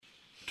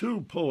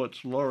two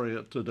poets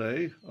laureate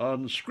today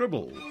on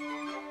Scribble.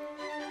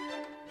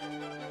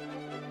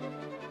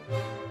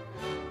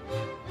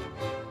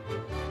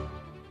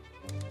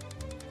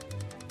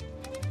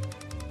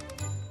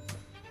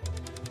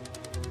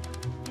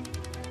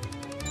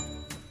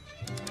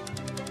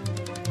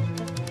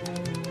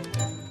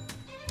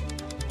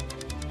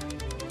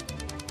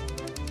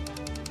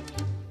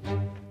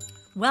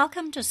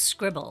 Welcome to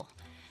Scribble,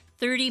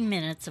 30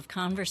 minutes of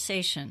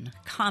conversation,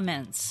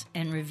 comments,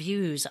 and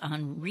reviews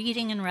on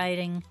reading and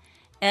writing,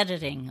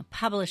 editing,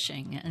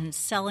 publishing, and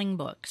selling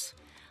books.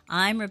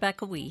 I'm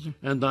Rebecca Wee.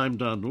 And I'm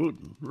Don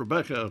Wooten.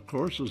 Rebecca, of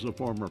course, is a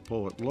former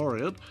poet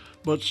laureate,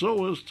 but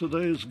so is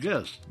today's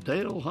guest,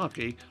 Dale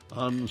Haake,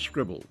 on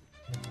Scribble.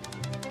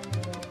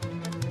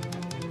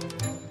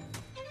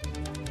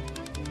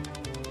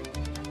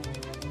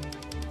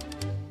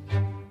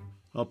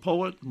 A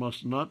poet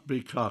must not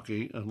be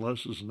cocky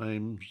unless his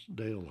name's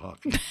Dale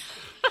Haake.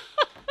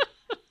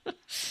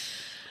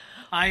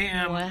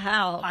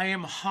 I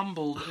am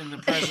humbled in the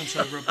presence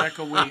of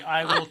Rebecca Wee.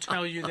 I will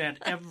tell you that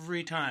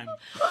every time.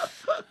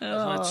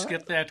 Let's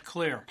get that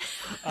clear.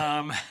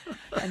 And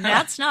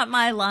that's not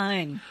my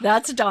line.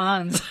 That's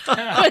Don's.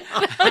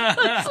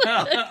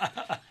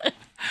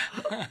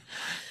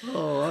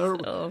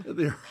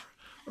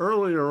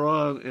 Earlier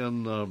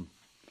on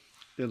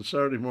in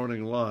Saturday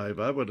Morning Live,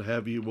 I would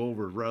have you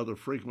over rather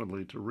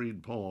frequently to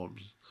read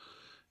poems.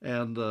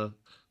 And the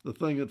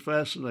thing that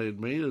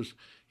fascinated me is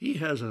he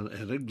has an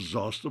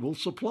inexhaustible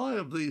supply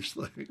of these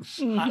things.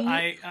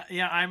 I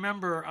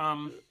remember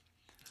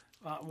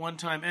one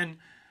time, and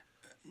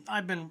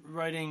I've been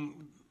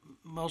writing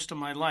most of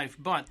my life,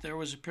 but there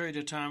was a period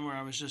of time where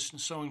I was just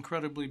so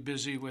incredibly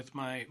busy with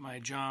my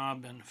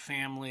job and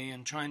family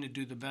and trying to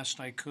do the best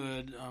I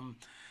could.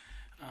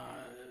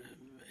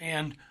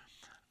 And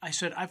I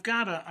said, I've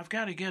got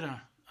to get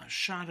a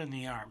shot in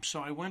the arm.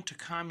 So I went to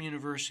Comm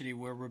University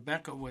where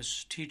Rebecca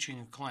was teaching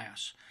a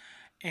class.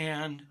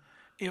 And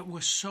it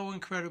was so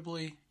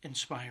incredibly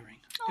inspiring.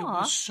 Aww. It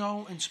was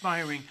so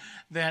inspiring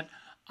that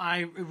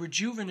I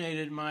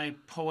rejuvenated my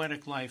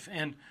poetic life.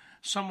 And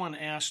someone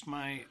asked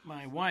my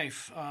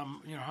wife,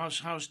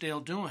 how's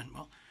Dale doing?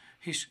 Well,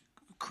 he's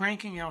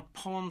cranking out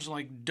poems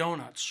like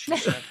donuts, she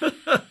said.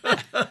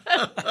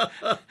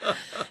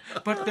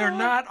 But they're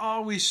not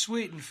always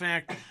sweet. In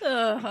fact,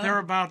 they're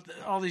about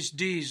all these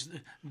D's: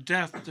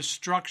 death,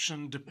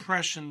 destruction,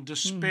 depression,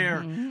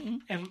 despair. Mm-hmm.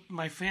 And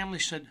my family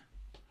said,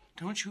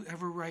 "Don't you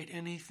ever write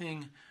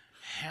anything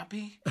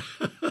happy?"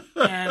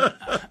 And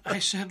I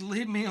said,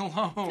 "Leave me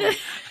alone."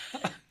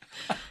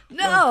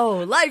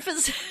 No, life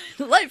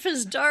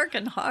is dark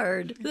and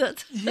hard.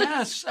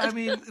 Yes, I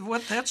mean,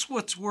 that's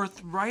what's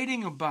worth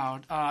writing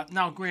about.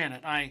 Now,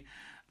 granted,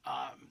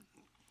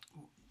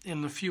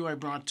 in the few I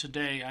brought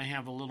today, I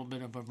have a little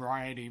bit of a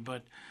variety,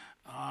 but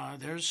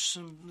there's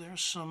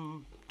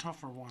some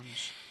tougher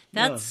ones.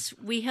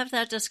 We have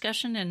that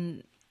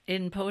discussion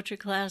in poetry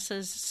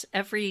classes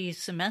every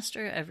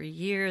semester, every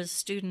year. As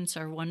students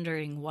are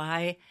wondering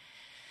why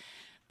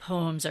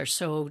poems are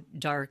so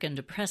dark and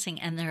depressing,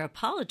 and they're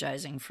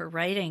apologizing for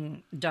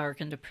writing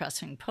dark and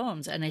depressing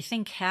poems. And I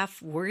think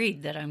half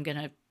worried that I'm going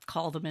to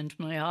call them into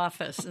my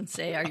office and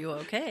say, "Are you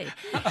okay?"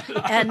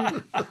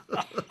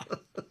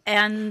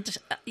 And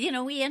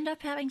we end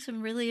up having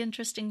some really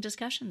interesting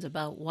discussions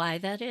about why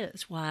that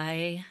is.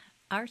 Why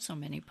are so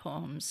many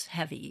poems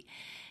heavy?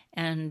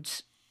 And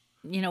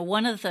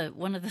one of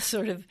the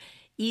sort of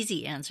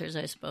easy answers,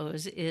 I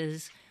suppose,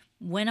 is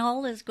when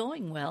all is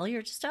going well,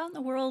 you're just out in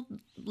the world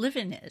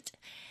living it.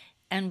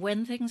 And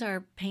when things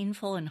are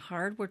painful and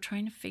hard, we're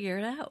trying to figure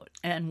it out.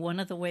 And one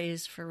of the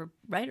ways for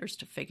writers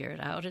to figure it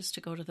out is to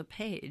go to the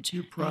page.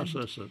 You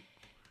process it.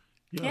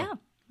 Yeah.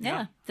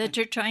 That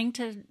you're trying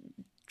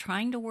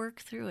to work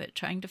through it,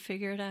 trying to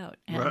figure it out.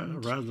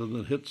 And rather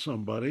than hit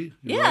somebody,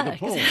 write a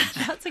poem.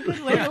 That's a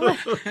good way to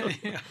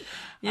live.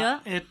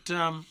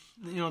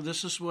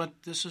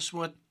 This is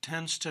what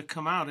tends to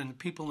come out, and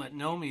people that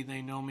know me,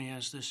 they know me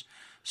as this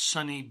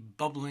sunny,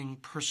 bubbling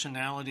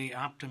personality,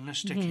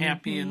 optimistic,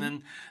 happy, and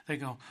then they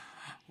go,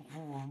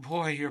 "Oh,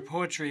 boy, your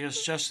poetry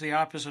is just the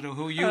opposite of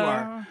who you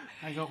are."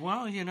 I go,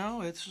 "Well,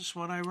 it's just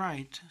what I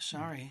write.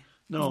 Sorry."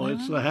 No,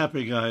 it's the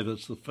happy guy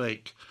that's the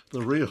fake,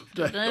 the real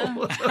Dale.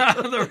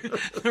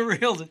 the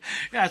real.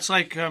 Yeah, it's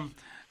like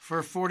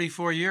for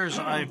 44 years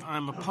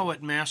I'm a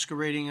poet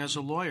masquerading as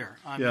a lawyer.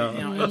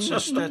 It's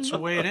just that's the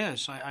way it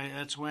is.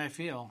 That's the way I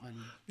feel.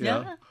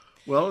 And,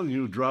 Well,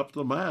 you dropped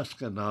the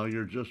mask, and now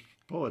you're just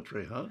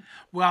poetry, huh?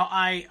 Well,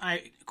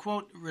 I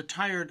quote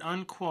retired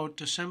unquote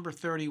December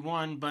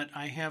 31, but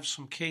I have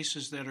some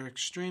cases that are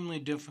extremely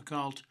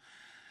difficult.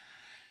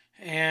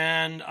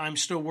 And I'm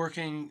still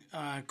working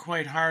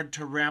quite hard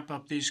to wrap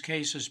up these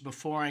cases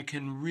before I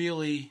can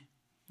really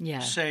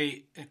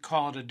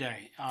call it a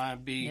day.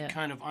 It'd be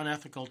kind of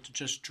unethical to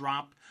just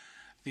drop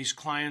these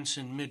clients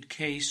in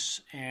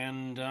mid-case,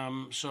 and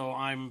so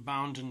I'm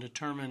bound and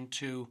determined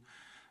to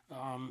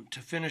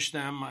finish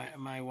them.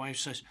 My wife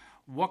says,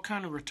 what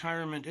kind of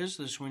retirement is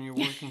this when you're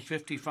working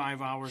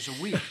 55 hours a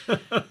week?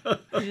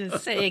 You're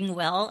saying,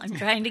 well, I'm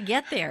trying to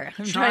get there.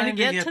 I'm trying to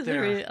get to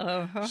there.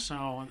 The...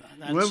 So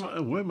that's...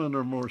 Women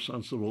are more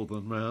sensible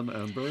than men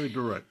and very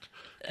direct.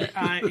 It's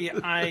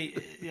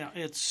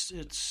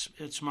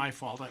my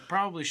fault. I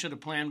probably should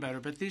have planned better,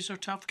 but these are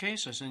tough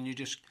cases, and you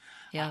just,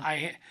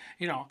 I've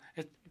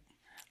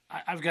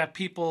got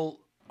people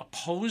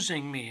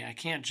opposing me. I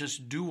can't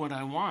just do what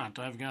I want.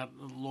 I've got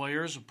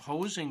lawyers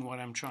opposing what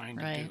I'm trying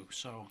to do.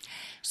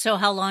 So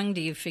how long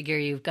do you figure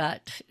you've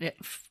got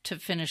to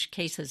finish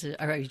cases?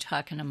 Are you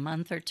talking a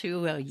month or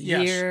two, a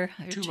year?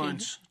 Yes, 2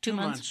 months. 2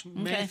 months. Okay.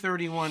 May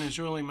 31 is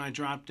really my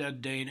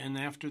drop-dead date, and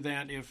after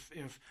that, if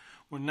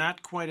we're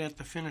not quite at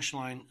the finish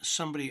line,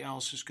 somebody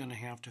else is going to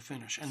have to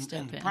finish. And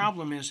the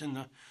problem is in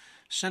the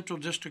Central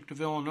District of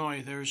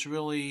Illinois, there's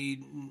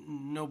really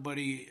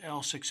nobody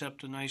else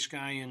except a nice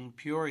guy in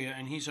Peoria,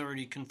 and he's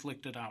already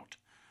conflicted out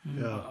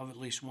of at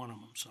least one of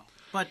them. So,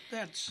 but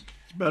that's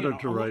it's better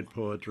to write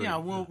poetry. Yeah,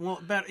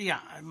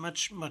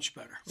 much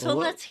better. So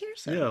let's hear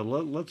some. Yeah,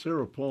 let's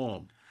hear a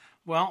poem.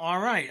 Well, all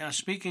right.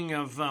 Speaking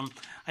of,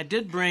 I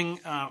did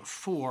bring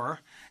 4,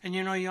 and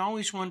you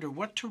always wonder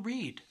what to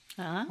read.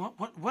 Uh-huh.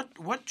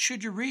 What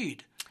should you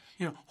read?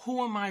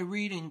 Who am I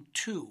reading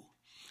to?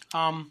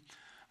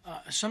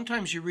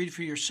 Sometimes you read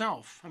for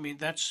yourself. I mean,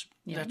 that's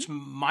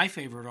my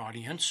favorite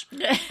audience.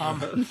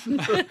 Not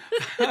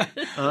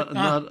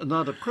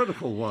a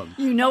critical one.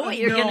 You know what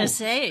you're going to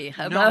say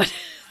about.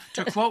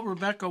 To quote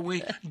Rebecca,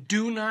 we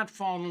do not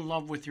fall in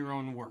love with your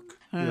own work.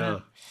 Yeah.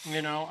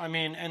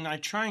 And I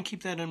try and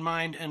keep that in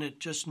mind, and it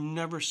just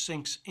never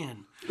sinks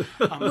in.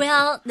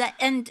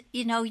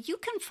 You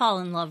can fall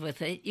in love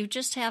with it. You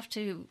just have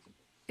to.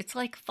 It's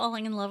like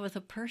falling in love with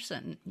a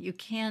person. You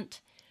can't.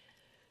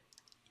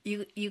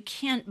 You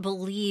can't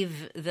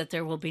believe that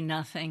there will be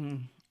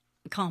nothing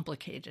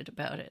complicated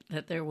about it,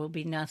 that there will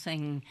be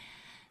nothing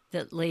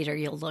that later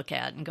you'll look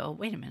at and go,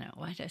 wait a minute,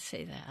 why did I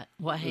say that?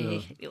 Why?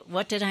 Yeah.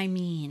 What did I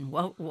mean?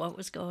 What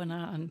was going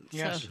on?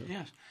 Yes.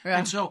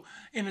 And so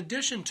in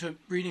addition to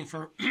reading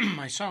for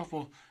myself,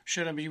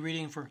 should I be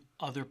reading for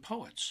other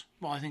poets?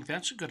 Well, I think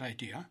that's a good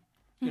idea.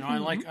 I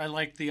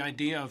like the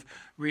idea of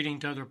reading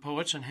to other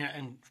poets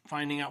and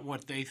finding out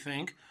what they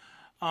think.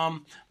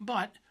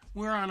 But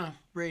we're on a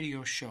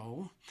radio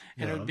show,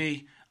 and it would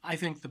be, I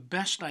think, the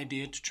best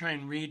idea to try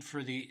and read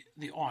for the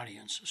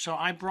audience. So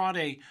I brought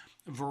a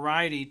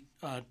variety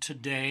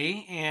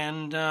today,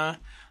 and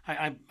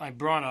I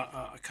brought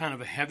a kind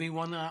of a heavy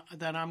one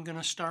that I'm going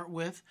to start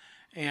with,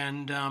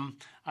 and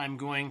I'm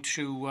going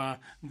to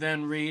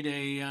then read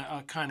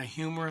a kind of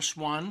humorous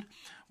one,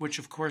 which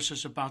of course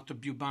is about the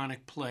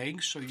bubonic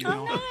plague. So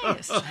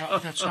nice.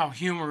 That's how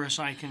humorous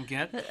I can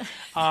get.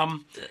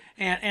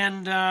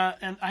 And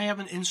I have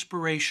an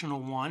inspirational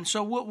one.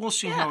 So we'll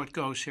see how it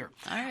goes here.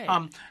 All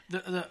right.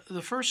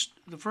 The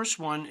first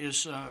one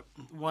is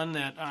one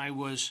that I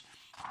was.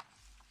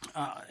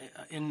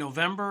 In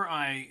November,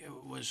 I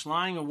was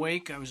lying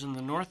awake. I was in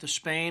the north of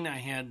Spain. I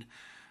had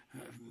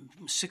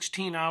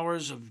 16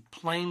 hours of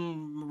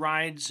plane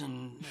rides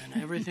and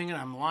everything, and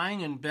I'm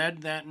lying in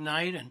bed that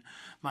night, and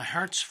my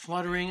heart's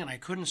fluttering, and I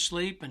couldn't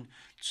sleep, and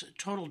it's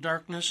total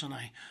darkness, and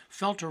I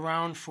felt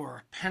around for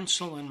a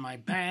pencil in my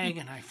bag,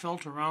 and I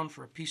felt around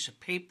for a piece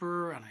of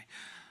paper, and I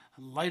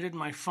lighted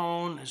my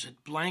phone. Is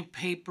it blank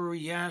paper?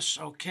 Yes,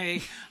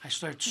 okay. I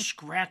start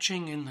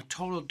scratching in the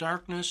total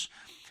darkness.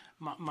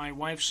 My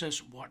wife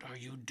says, "What are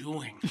you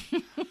doing?"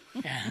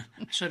 And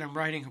I said, "I'm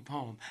writing a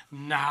poem."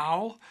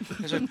 Now?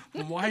 I said,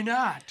 "Why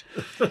not?"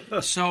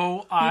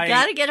 So you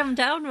got to get them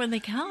down when they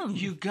come.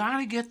 You got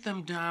to get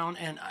them down.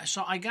 And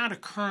so I got a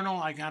kernel.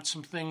 I got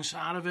some things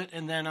out of it.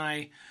 And then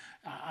I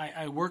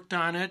worked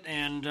on it.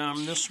 And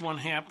this one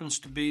happens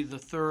to be the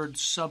third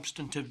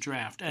substantive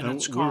draft. And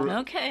it's called...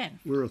 Okay.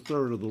 We're a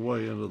third of the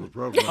way into the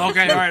program.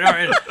 Okay, all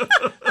right.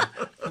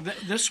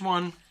 This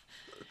one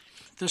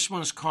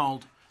is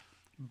called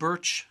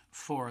Birch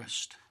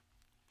Forest.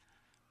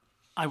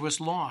 I was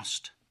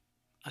lost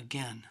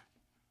again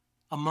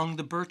among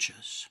the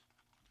birches,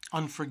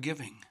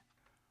 unforgiving,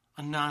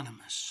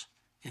 anonymous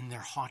in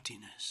their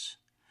haughtiness,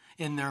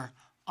 in their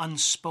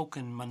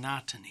unspoken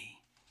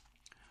monotony.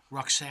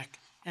 Rucksack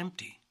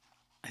empty,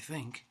 I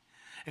think,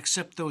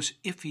 except those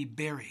iffy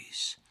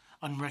berries,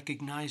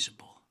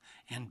 unrecognizable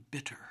and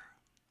bitter.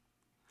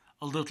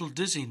 A little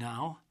dizzy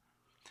now,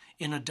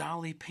 in a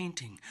Dali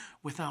painting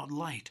without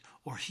light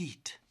or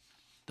heat.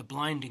 The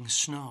blinding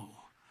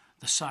snow,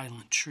 the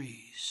silent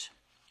trees,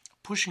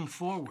 pushing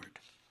forward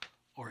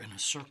or in a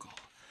circle,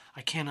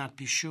 I cannot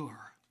be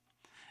sure.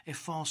 A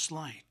false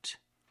light,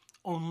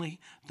 only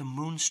the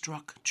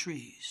moonstruck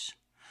trees,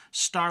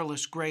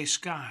 starless gray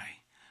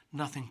sky,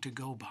 nothing to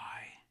go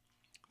by,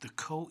 the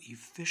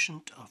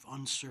coefficient of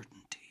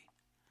uncertainty.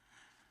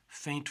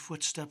 Faint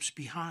footsteps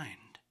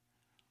behind,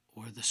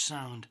 or the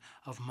sound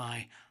of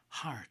my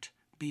heart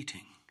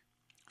beating,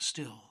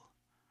 still,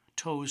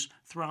 toes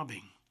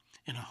throbbing,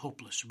 in a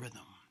hopeless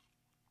rhythm.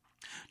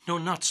 No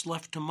nuts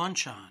left to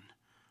munch on,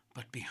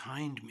 but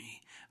behind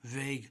me,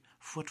 vague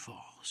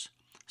footfalls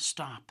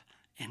stop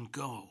and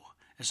go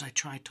as I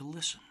try to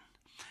listen,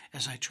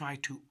 as I try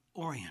to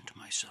orient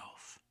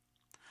myself.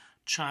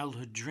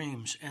 Childhood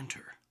dreams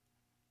enter.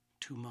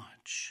 Too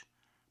much.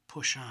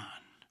 Push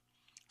on.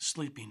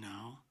 Sleepy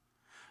now.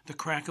 The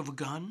crack of a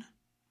gun?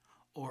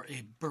 Or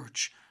a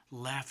birch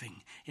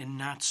laughing in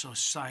not so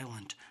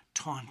silent,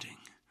 taunting,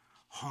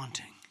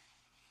 haunting.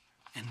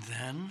 And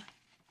then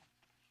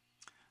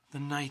the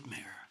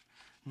nightmare,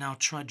 now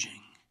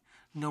trudging,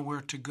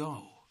 nowhere to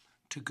go,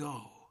 to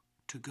go,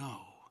 to go.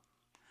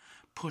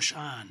 Push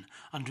on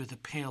under the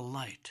pale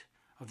light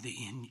of the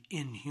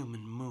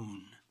inhuman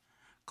moon,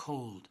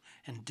 cold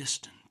and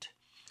distant,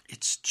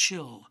 its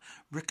chill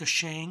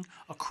ricocheting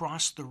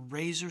across the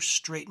razor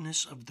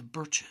straightness of the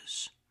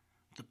birches,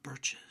 the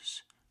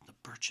birches, the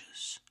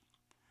birches.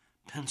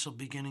 Pencil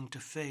beginning to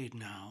fade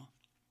now,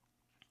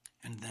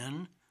 and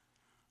then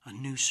a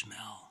new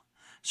smell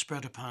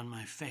spread upon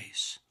my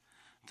face,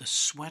 the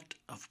sweat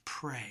of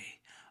prey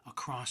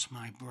across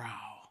my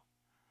brow,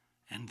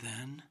 and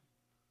then...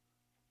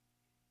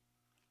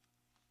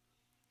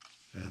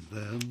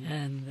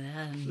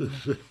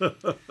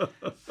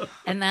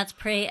 And that's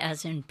prey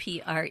as in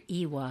Prey, right?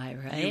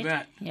 You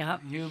bet.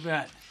 Yep. You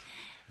bet.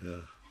 Yeah.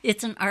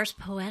 It's an ars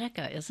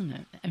poetica, isn't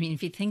it? I mean,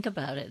 if you think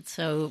about it.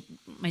 So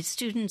my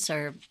students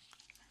are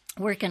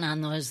working on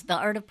the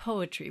art of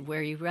poetry,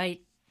 where you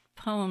write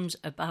poems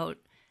about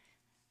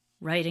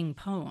writing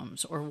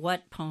poems, or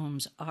what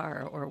poems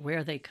are, or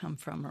where they come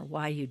from, or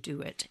why you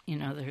do it. You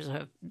know,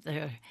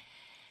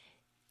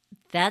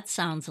 that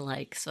sounds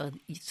like, so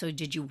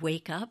did you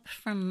wake up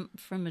from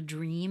a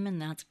dream,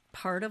 and that's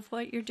part of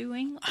what you're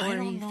doing? Or I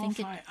don't know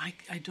think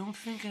I don't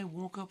think I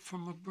woke up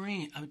from a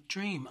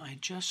dream. I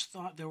just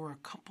thought there were a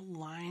couple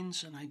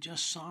lines, and I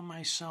just saw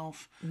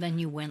myself. Then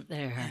you went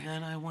there. And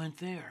then I went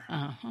there.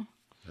 Uh-huh.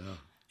 Yeah.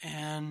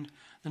 And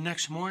the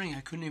next morning,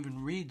 I couldn't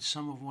even read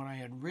some of what I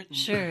had written.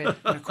 Sure. And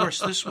of course,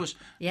 this was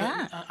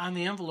Yeah. On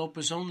the envelope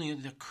was only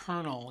the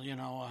kernel, you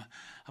know,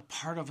 a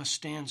part of a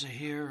stanza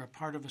here, a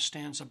part of a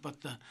stanza,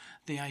 but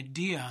the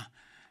idea,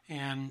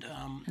 and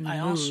And I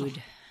the also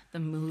mood, the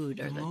mood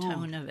or the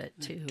tone of it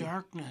too. the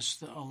darkness,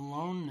 the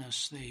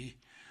aloneness,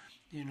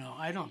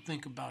 I don't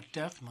think about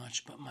death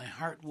much, but my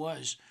heart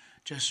was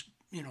just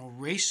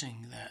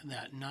racing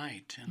that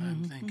night, and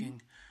I'm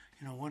thinking,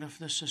 what if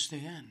this is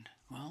the end?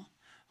 Well,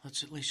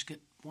 let's at least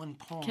get one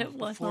poem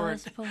before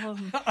it.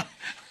 Poem.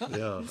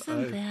 Yeah.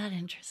 Isn't that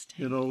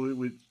interesting? You know,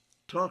 we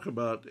talk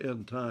about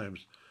end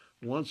times.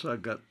 Once I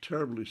got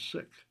terribly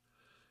sick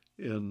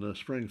in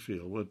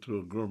Springfield, went to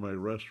a gourmet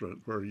restaurant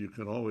where you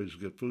can always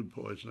get food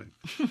poisoning.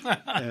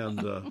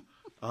 And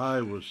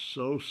I was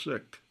so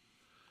sick,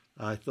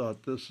 I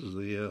thought this is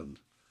the end.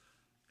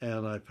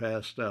 And I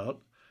passed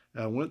out.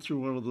 I went through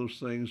one of those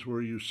things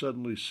where you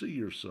suddenly see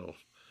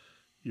yourself.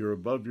 You're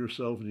above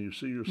yourself and you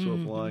see yourself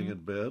lying in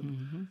bed.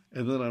 Mm-hmm.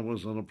 And then I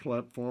was on a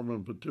platform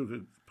in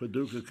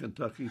Paducah,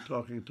 Kentucky,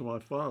 talking to my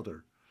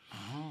father,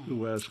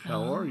 who asked,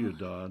 "How are you,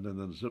 Don?" And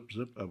then zip,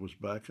 zip, I was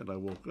back and I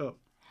woke up.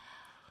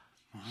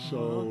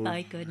 So,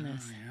 my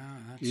goodness.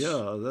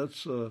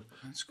 That's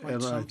quite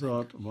and something. I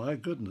thought, my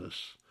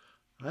goodness,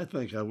 I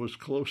think I was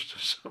close to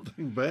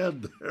something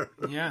bad there.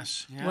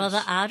 Yes. Well,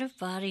 the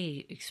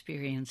out-of-body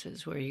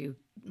experiences where you,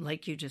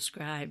 like you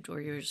described,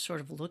 where you're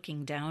sort of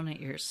looking down at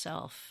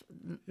yourself,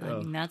 I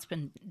mean, that's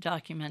been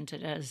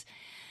documented as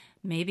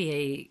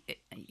maybe a,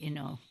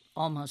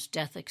 almost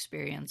death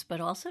experience,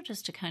 but also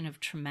just a kind of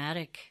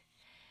traumatic,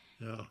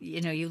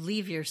 you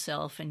leave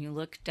yourself and you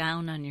look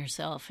down on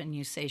yourself and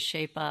you say,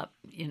 shape up,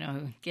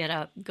 get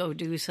up, go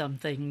do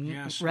something,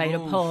 write a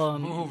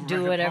poem,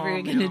 do whatever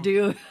you're going to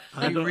do.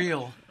 Be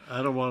real.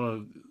 I don't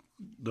want to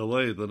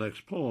delay the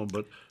next poem,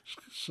 but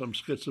some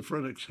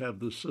schizophrenics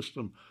have this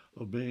system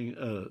of being,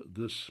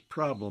 this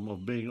problem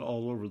of being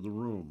all over the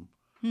room.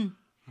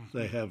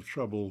 They have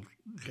trouble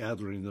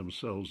gathering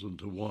themselves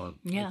into one.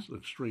 Yeah. It's an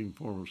extreme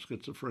form of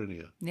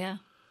schizophrenia. Yeah.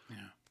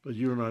 But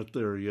you're not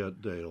there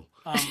yet, Dale.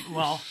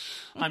 Well,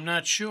 I'm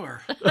not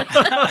sure.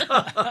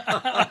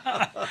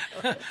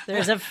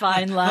 There's a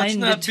fine line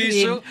Let's not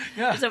be so-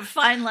 yeah. There's a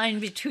fine line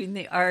between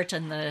the art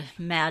and the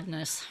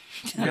madness.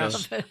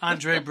 Yes,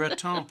 Andre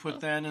Breton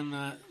put that in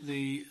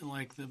the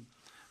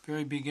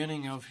very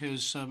beginning of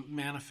his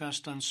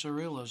manifest on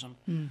surrealism.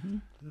 Mm-hmm.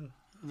 Yeah.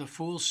 The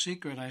Fool's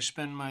Secret, I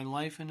spend my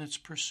life in its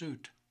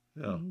pursuit.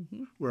 Yeah,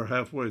 we're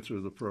halfway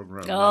through the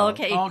program. Oh, now.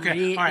 okay. All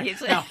right.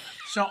 Now,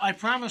 so I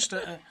promised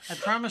a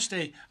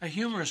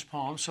humorous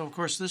poem. So of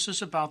course this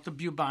is about the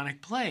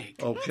bubonic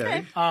plague.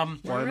 Okay. Why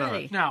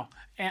not? Now,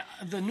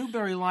 the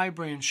Newberry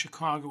Library in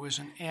Chicago is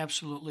an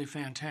absolutely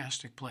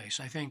fantastic place.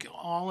 I think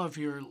all of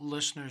your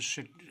listeners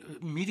should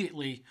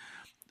immediately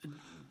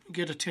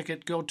get a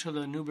ticket, go to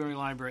the Newberry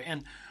Library,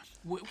 and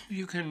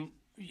you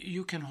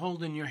can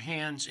hold in your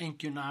hands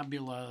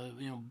incunabula,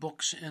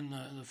 books in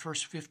the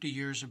first 50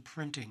 years of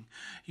printing.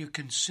 You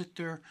can sit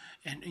there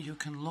and you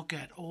can look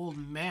at old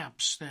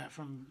maps that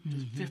from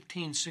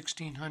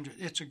 1600.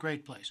 It's a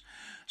great place.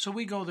 So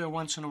we go there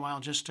once in a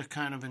while just to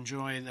kind of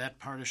enjoy that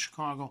part of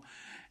Chicago.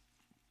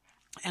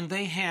 And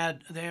they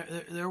had,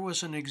 there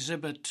was an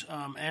exhibit,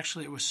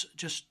 actually it was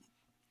just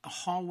a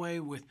hallway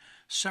with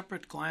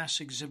separate glass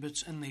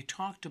exhibits, and they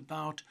talked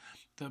about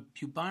the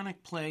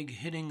bubonic plague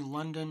hitting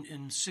London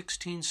in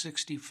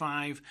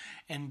 1665,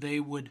 and they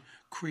would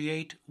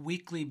create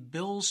weekly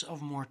bills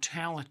of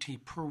mortality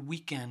per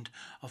weekend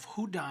of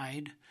who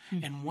died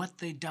and what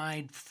they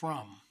died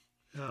from.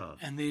 Yeah.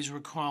 And these were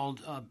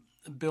called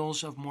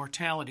bills of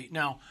mortality.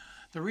 Now,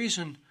 the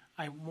reason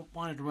I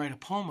wanted to write a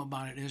poem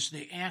about it is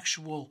the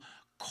actual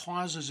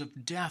causes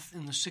of death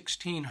in the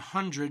 1600s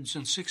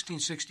and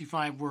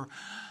 1665 were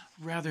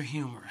rather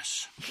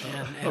humorous,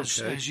 and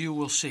as you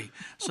will see.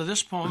 So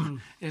this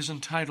poem is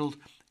entitled,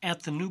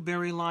 At the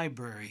Newberry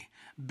Library,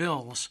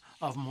 Bills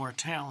of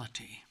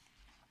Mortality.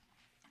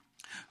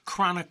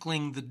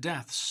 Chronicling the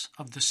deaths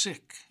of the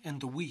sick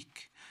and the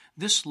weak,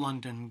 this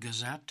London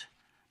Gazette,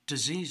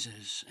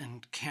 diseases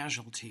and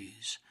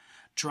casualties,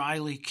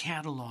 dryly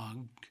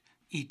catalogued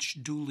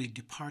each duly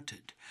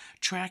departed,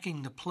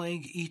 tracking the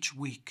plague each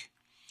week.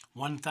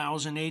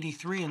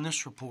 1,083 in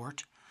this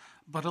report,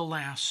 but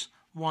alas,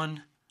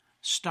 one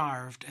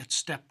starved at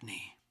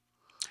Stepney,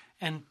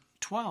 and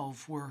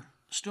 12 were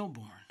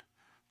stillborn.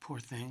 Poor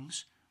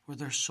things, were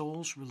their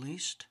souls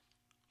released?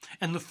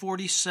 And the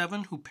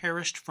 47 who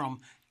perished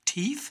from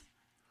teeth?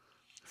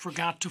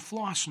 Forgot to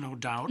floss, no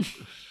doubt.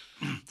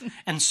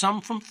 And some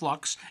from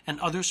flux,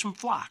 and others from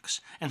flocks,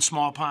 and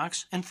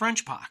smallpox, and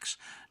French pox,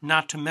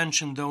 not to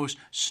mention those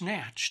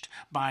snatched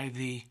by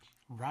the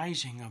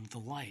rising of the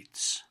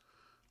lights.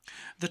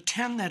 The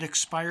 10 that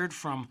expired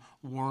from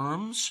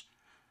worms,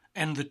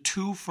 and the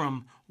 2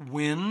 from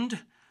wind,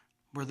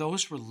 were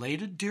those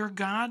related, dear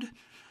God,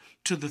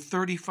 to the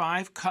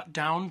 35 cut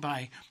down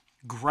by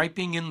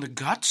griping in the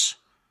guts?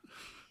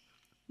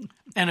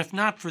 And if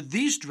not for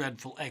these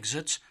dreadful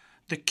exits,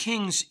 the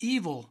king's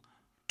evil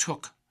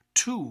took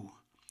 2.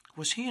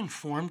 Was he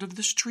informed of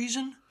this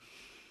treason?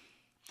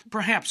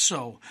 Perhaps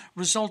so,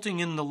 resulting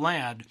in the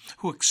lad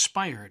who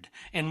expired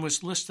and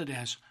was listed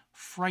as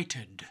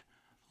frighted,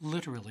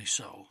 literally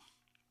so.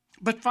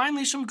 But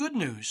finally some good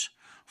news,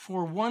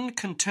 for one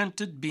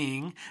contented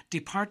being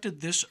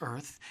departed this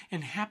earth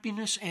in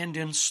happiness and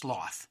in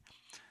sloth,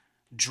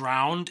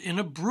 drowned in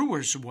a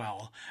brewer's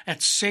well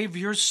at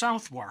Saviour's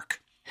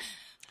Southwark.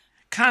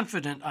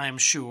 Confident, I am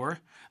sure,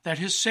 that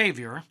his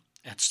Saviour,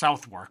 at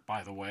Southwark,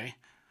 by the way,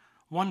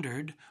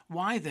 wondered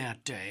why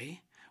that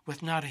day,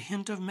 with not a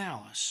hint of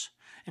malice,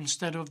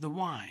 instead of the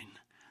wine,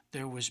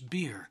 there was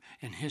beer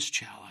in his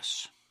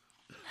chalice.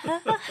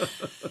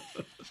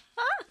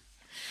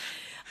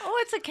 Oh,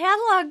 it's a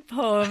catalog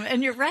poem,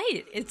 and you're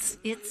right. It's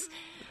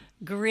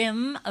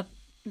grim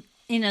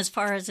in as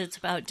far as it's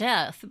about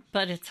death,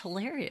 but it's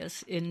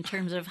hilarious in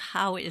terms of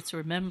how it's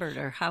remembered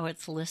or how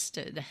it's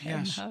listed.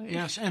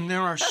 Yes, and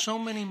there are so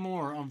many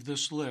more of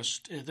this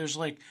list. There's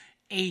like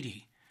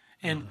 80.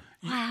 And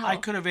wow. I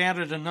could have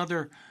added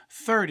another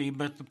 30,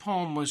 but the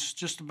poem was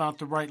just about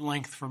the right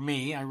length for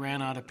me. I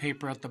ran out of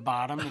paper at the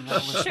bottom, and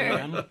that was the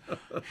end.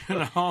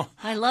 You know?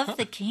 I love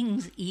the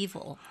king's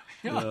evil.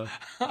 Yeah.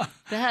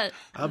 That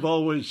I've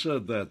always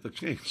said that, the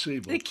king's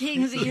evil. the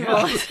king's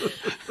evil.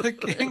 The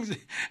kings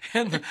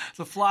and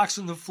the flocks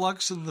and the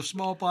flux and the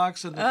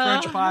smallpox and the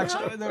French pox.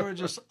 There were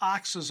just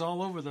oxes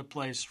all over the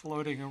place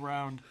floating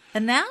around.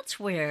 And that's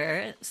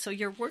where, so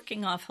you're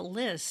working off a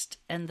list,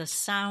 and the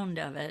sound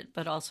of it,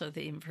 but also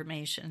the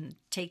information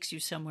takes you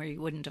somewhere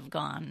you wouldn't have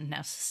gone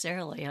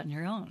necessarily on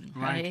your own,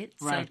 right?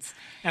 Right. So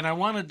and I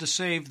wanted to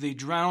save the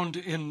drowned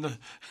in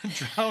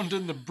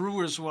the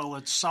brewer's well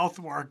at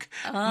Southwark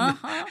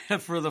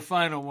for the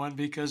final one,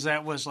 because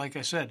that was, like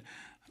I said,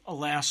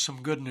 alas,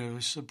 some good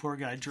news. The poor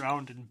guy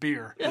drowned in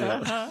beer.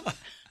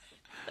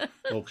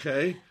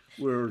 Okay,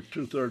 we're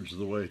 2/3 of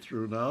the way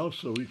through now,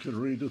 so we can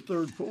read the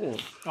third poem.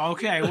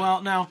 Okay,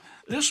 well, now,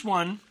 this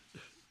one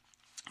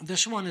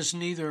is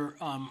neither,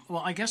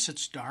 well, I guess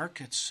it's dark.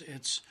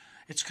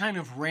 It's kind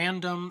of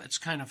random. It's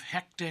kind of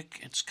hectic.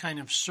 It's kind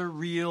of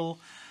surreal.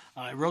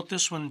 I wrote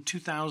this one in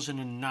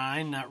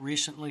 2009, not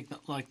recently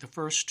like the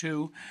first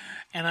two.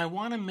 And I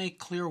want to make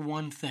clear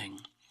one thing.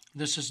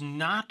 This is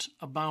not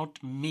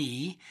about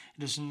me.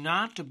 It is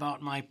not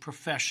about my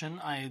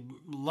profession. I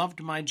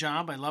loved my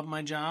job. I love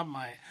my job.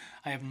 I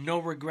have no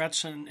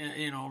regrets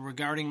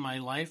regarding my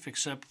life,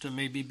 except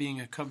maybe being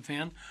a Cub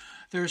fan.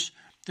 There's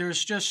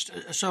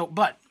just so,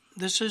 but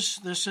this is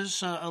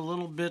a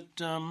little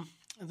bit.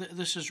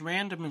 This is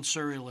random and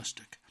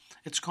surrealistic.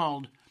 It's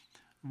called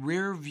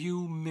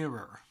Rearview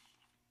Mirror.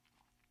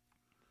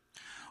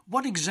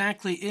 What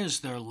exactly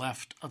is there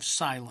left of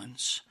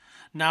silence,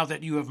 now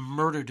that you have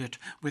murdered it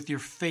with your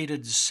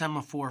faded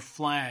semaphore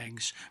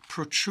flags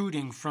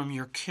protruding from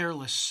your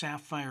careless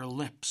sapphire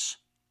lips?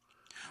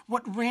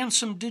 What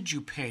ransom did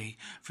you pay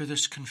for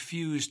this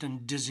confused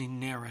and dizzy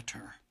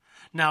narrator,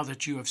 now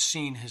that you have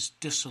seen his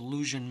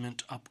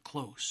disillusionment up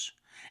close,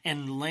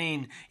 and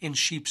lain in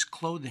sheep's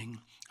clothing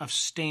of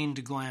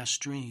stained glass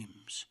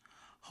dreams,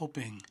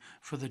 hoping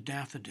for the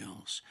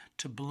daffodils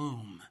to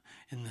bloom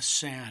in the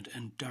sad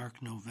and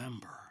dark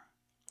November?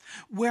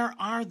 Where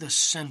are the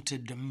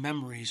scented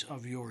memories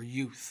of your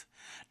youth,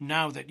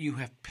 now that you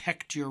have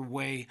pecked your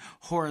way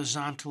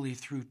horizontally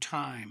through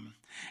time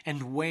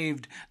and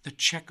waved the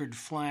checkered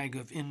flag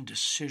of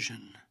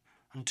indecision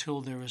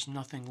until there is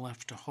nothing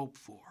left to hope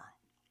for?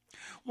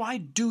 Why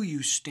do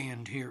you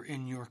stand here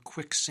in your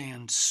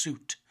quicksand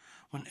suit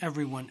when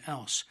everyone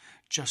else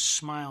just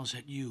smiles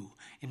at you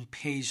in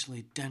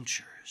paisley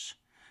dentures,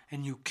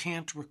 and you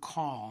can't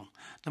recall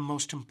the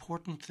most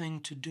important thing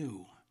to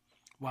do,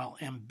 while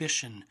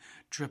ambition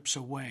drips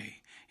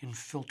away in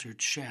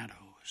filtered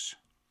shadows?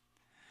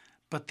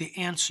 But the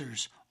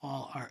answers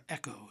all are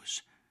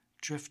echoes,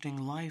 drifting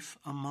life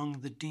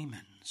among the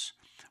demons,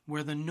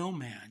 where the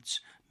nomads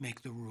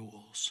make the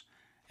rules,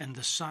 and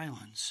the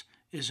silence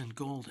isn't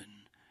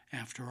golden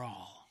after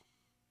all.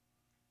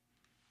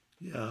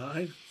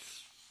 Yeah,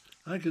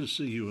 I can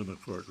see you in the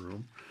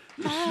courtroom.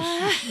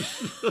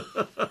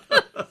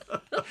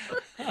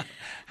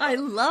 I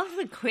love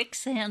the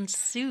quicksand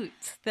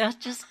suits.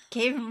 That just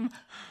came.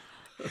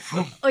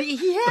 Oh,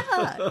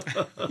 yeah.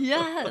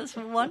 Yeah, it's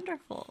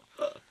wonderful.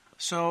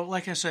 So,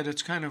 like I said,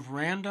 it's kind of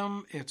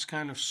random. It's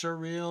kind of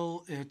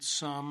surreal.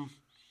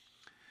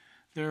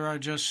 There are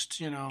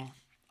just,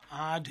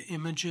 odd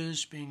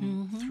images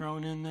being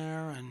thrown in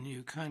there, and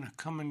you kind of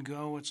come and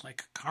go. It's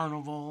like a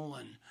carnival,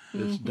 and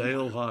it's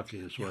Dale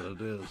Haake is what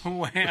it is.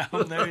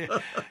 Well, there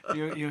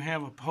you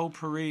have a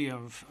potpourri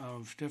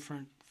of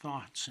different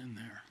thoughts in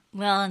there.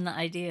 Well, and the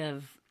idea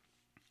of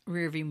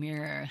rearview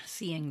mirror,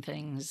 seeing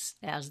things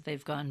as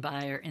they've gone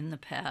by or in the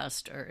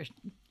past, or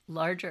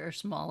larger or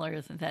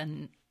smaller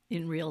than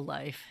in real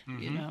life,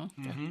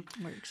 that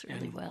works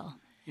really well.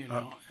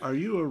 Are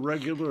you a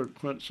regular at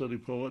Quint City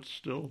Poets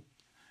still?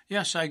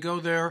 Yes, I go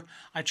there.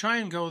 I try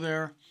and go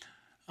there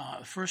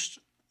first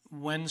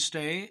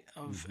Wednesday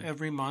of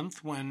every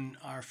month when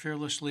our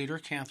fearless leader,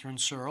 Catherine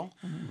Searle,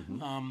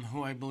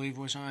 who I believe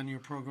was on your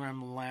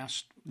program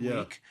last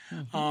week,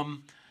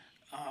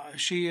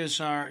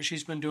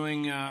 she's been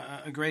doing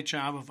a great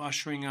job of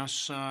ushering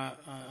us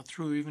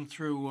through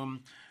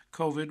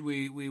COVID.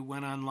 We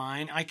went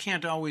online. I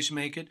can't always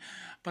make it,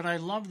 but I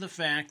love the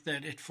fact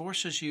that it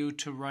forces you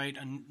to write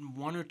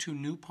one or two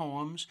new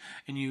poems,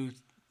 and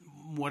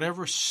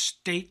whatever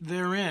state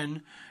they're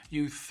in,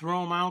 you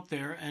throw them out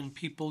there, and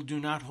people do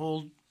not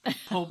pull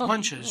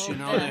punches. And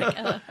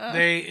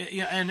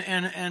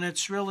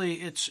it's really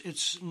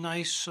it's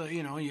nice.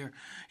 You're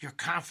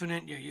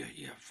confident.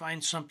 You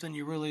find something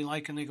you really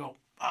like, and they go,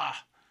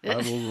 ah. I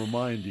will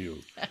remind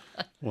you,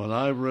 when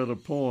I read a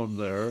poem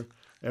there,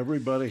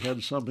 everybody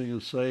had something to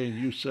say, and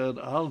you said,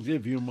 "I'll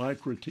give you my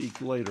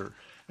critique later,"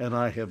 and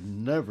I have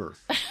never,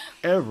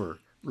 ever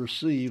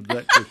received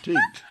that critique.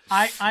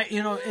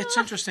 It's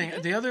interesting.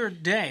 The other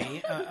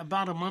day,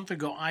 about a month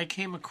ago, I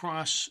came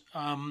across,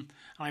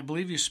 I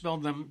believe you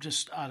spelled them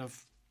just out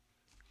of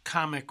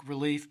comic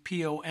relief,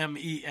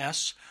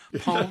 POMES,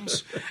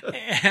 poems.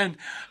 And,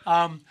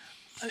 the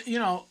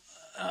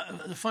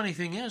funny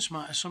thing is,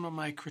 some of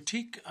my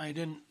critique, I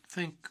didn't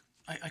think,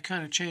 I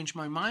kind of changed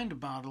my mind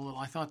about a little.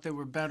 I thought they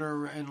were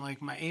better in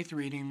like my 8th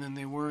reading than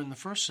they were in the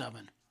first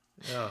 7.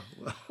 Yeah,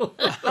 well.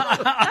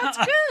 That's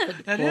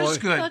good. That is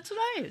good. That's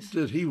nice.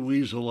 Did he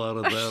weasel out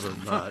of that or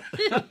not?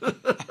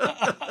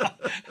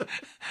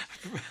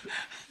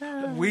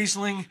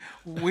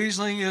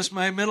 Weaseling is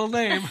my middle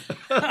name.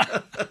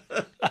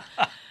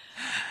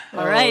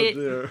 All right.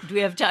 Dear. Do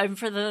we have time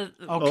for the?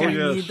 Okay. Oh,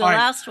 yes. Need the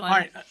last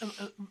one.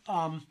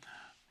 All right.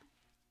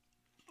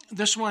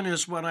 This one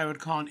is what I would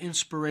call an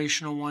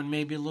inspirational one,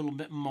 maybe a little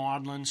bit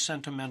maudlin,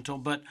 sentimental,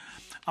 but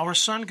our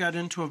son got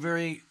into a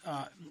very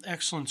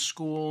excellent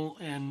school,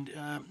 and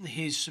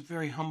he's a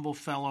very humble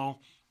fellow,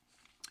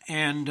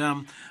 and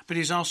but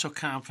he's also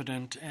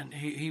confident, and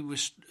he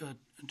was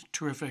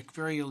terrific,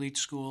 very elite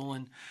school.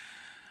 And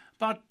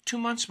about 2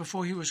 months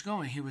before he was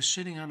going, he was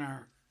sitting on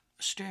our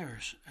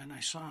stairs, and I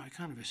saw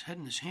kind of his head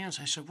in his hands.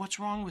 I said, "What's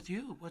wrong with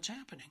you? What's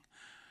happening?"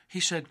 He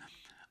said,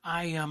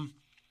 I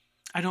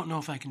don't know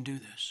if I can do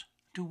this."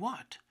 "Do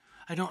what?"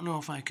 "I don't know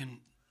if I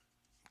can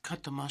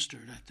cut the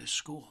mustard at this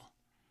school."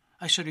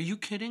 I said, "Are you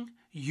kidding?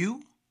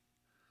 You?"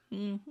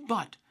 Mm-hmm.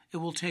 "But it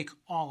will take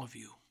all of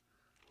you."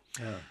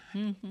 Yeah.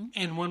 Mm-hmm.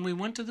 And when we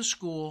went to the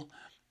school,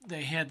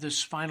 they had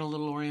this final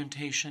little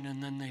orientation,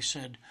 and then they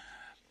said,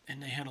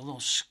 and they had a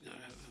little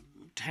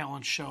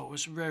talent show. It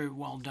was very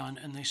well done.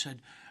 And they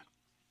said,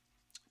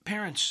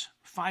 "Parents,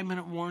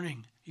 5-minute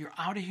warning. You're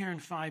out of here in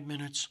 5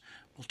 minutes.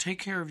 We'll take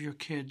care of your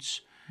kids.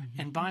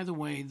 Mm-hmm. And by the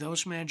way,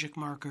 those magic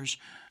markers,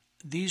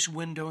 these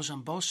windows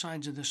on both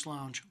sides of this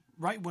lounge,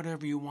 write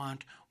whatever you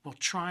want. We'll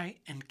try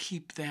and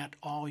keep that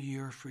all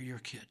year for your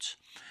kids."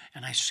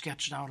 And I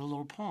sketched out a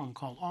little poem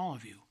called "All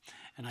of You."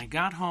 And I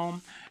got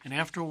home, and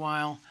after a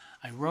while,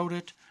 I wrote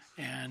it,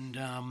 and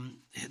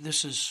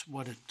this is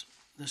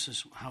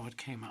how it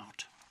came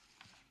out.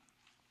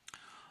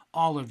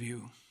 All of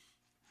you,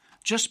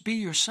 just be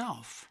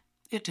yourself.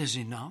 It is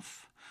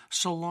enough,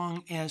 so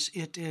long as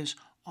it is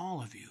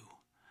all of you.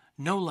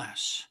 No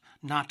less,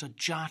 not a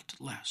jot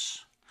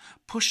less.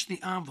 Push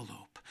the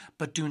envelope,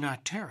 but do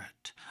not tear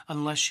it,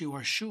 unless you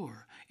are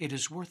sure it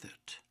is worth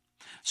it.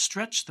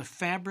 Stretch the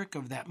fabric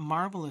of that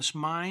marvelous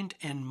mind,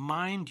 and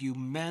mind you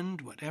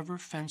mend whatever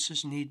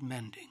fences need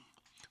mending.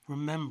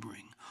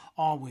 Remembering,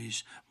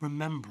 always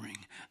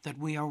remembering, that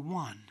we are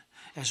one,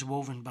 as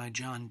woven by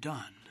John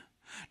Donne.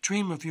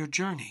 Dream of your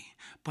journey,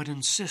 but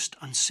insist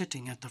on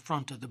sitting at the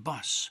front of the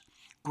bus.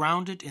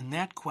 Grounded in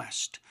that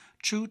quest,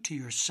 true to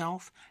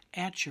yourself,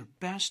 at your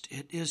best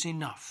it is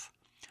enough.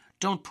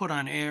 Don't put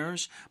on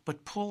airs,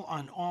 but pull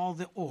on all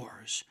the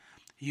oars.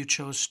 You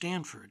chose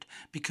Stanford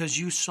because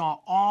you saw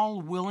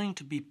all willing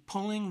to be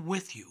pulling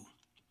with you.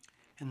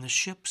 And the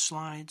ship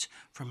slides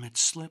from its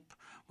slip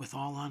with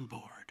all on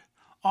board.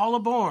 All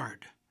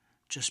aboard!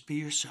 Just be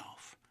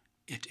yourself.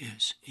 It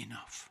is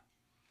enough.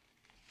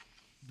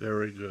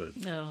 Very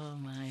good. Oh,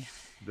 my.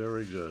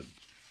 Very good.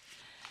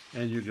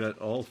 And you got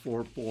all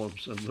 4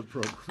 poems in the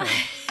program,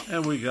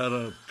 and we got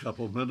a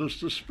couple minutes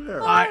to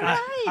spare.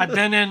 I've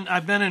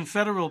been in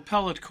federal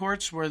appellate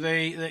courts where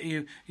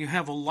you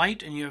have a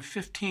light and you have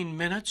 15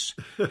 minutes,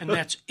 and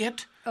that's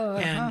it.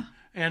 And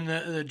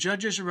the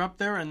judges are up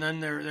there, and then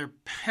they're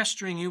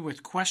pestering you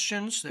with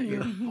questions that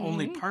you're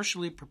only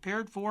partially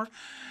prepared for.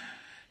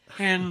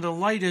 And the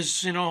light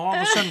is, all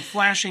of a sudden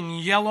flashing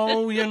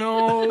yellow,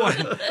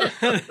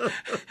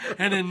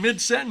 and in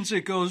mid-sentence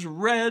it goes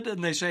red,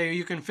 and they say,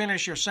 you can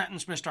finish your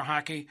sentence, Mr.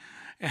 Haake.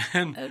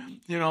 And,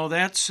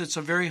 it's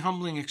a very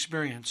humbling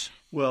experience.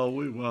 Well,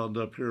 we wound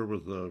up here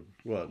with, a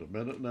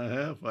minute and a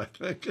half, I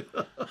think.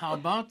 How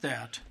about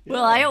that?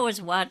 Well, I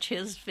always watch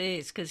his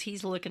face because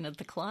he's looking at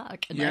the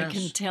clock, and Yes. I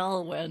can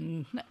tell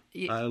when...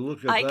 I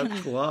look at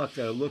that clock,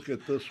 I look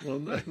at this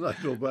one, and I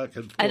go back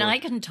and forth. And I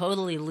can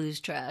totally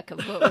lose track of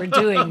what we're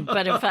doing,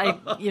 but if I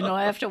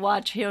have to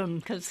watch him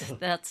because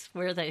that's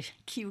where the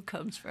cue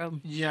comes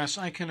from. Yes,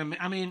 I can.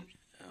 I mean,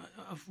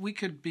 if we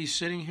could be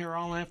sitting here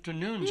all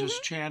afternoon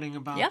just chatting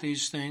about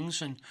these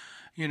things, and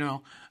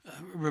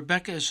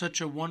Rebecca is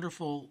such a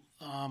wonderful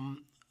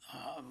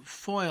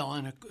foil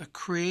and a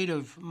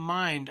creative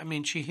mind. I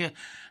mean, and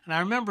I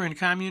remember in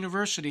Comm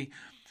University,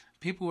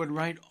 people would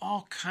write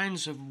all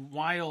kinds of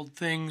wild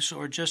things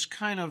or just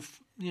kind of,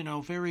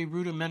 very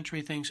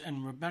rudimentary things.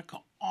 And Rebecca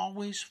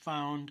always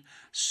found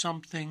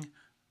something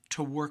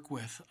to work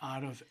with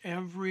out of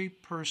every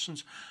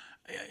person's.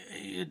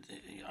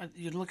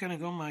 You'd look at it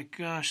and go, oh my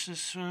gosh,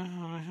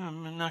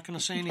 I'm not going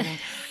to say anything.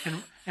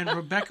 And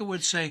Rebecca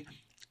would say,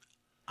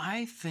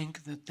 I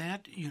think that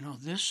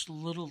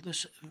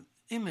this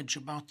image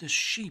about this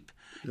sheep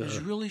is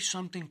really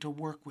something to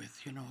work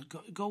with.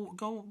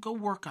 Go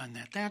work on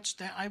that. That's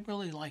that. I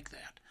really like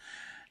that.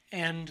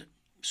 And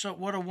so,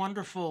 what a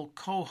wonderful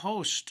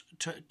co-host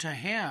to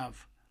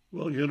have.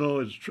 Well,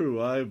 it's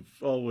true. I've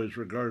always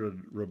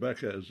regarded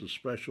Rebecca as a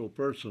special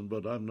person,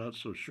 but I'm not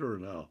so sure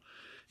now.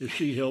 If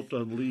she helped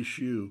unleash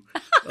you,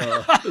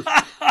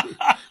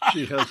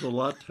 she has a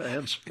lot to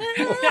answer for.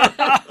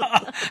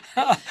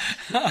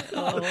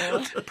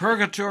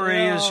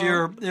 Purgatory is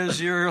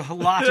your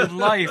lot in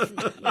life.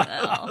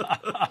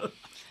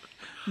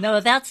 No,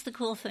 that's the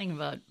cool thing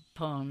about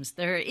poems.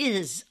 There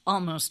is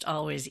almost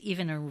always,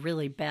 even a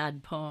really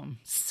bad poem,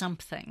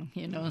 something,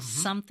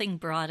 something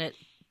brought it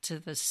to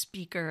the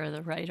speaker or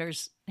the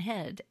writer's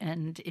head.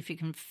 And if you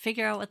can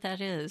figure out what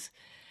that is,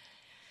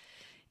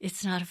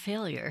 it's not a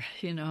failure,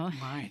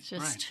 Right, it's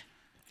just...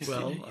 Right.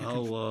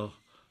 Well,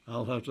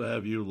 I'll have to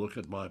have you look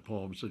at my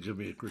poems and give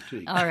me a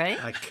critique. All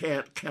right. I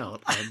can't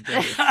count on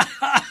Dale.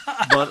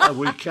 But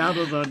we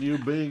counted on you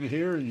being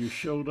here, and you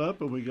showed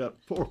up, and we got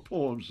 4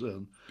 poems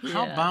in.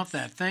 How about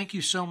that? Thank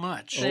you so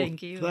much.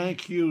 Thank you.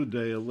 Thank you,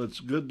 Dale.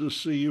 It's good to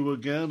see you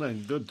again,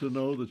 and good to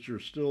know that you're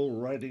still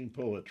writing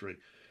poetry.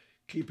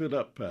 Keep it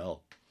up,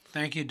 pal.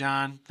 Thank you,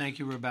 Don. Thank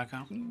you,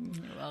 Rebecca.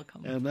 You're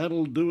welcome. And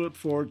that'll do it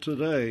for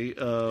today.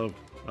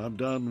 I'm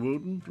Don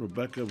Wooten.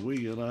 Rebecca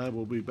Wee and I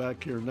will be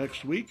back here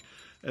next week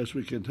as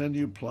we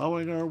continue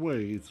plowing our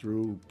way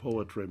through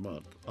Poetry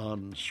Month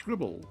on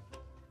Scribble.